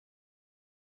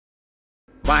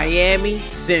Miami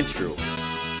Central.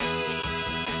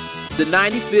 The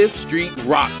 95th Street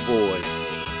Rock Boys.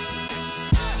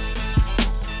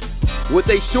 With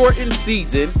a shortened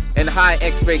season and high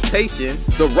expectations,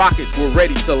 the Rockets were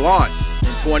ready to launch in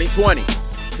 2020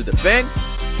 to defend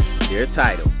their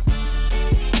title.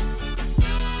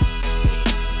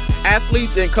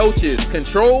 Athletes and coaches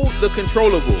controlled the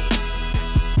controllable.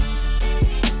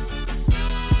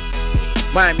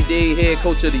 Miami-Dade Head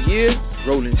Coach of the Year,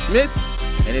 Roland Smith,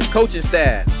 and his coaching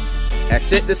staff has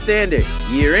set the standard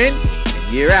year in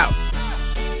and year out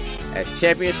as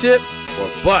championship or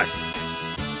bust.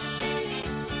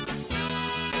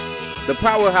 The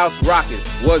Powerhouse Rockets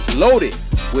was loaded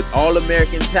with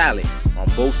All-American talent on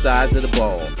both sides of the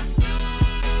ball.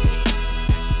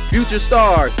 Future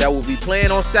stars that will be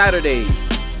playing on Saturdays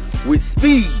with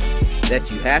speed that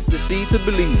you have to see to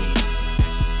believe.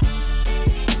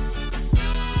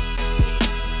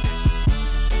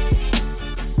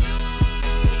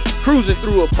 Cruising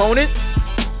through opponents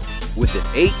with an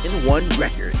 8-1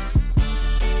 record.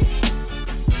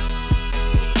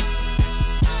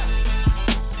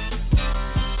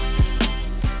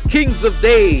 Kings of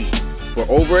Dade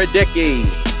for over a decade.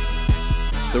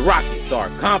 The Rockets are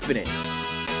confident,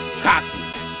 cocky,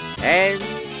 and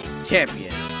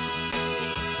champions.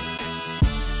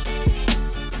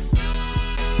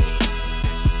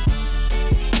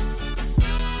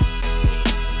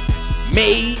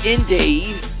 May and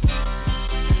Dade.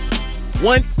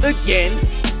 Once again,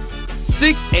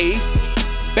 6A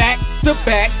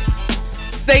back-to-back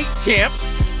state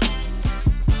champs,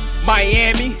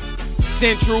 Miami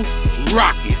Central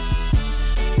Rockets.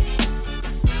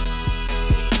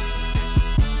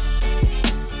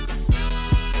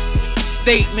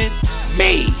 Statement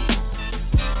made.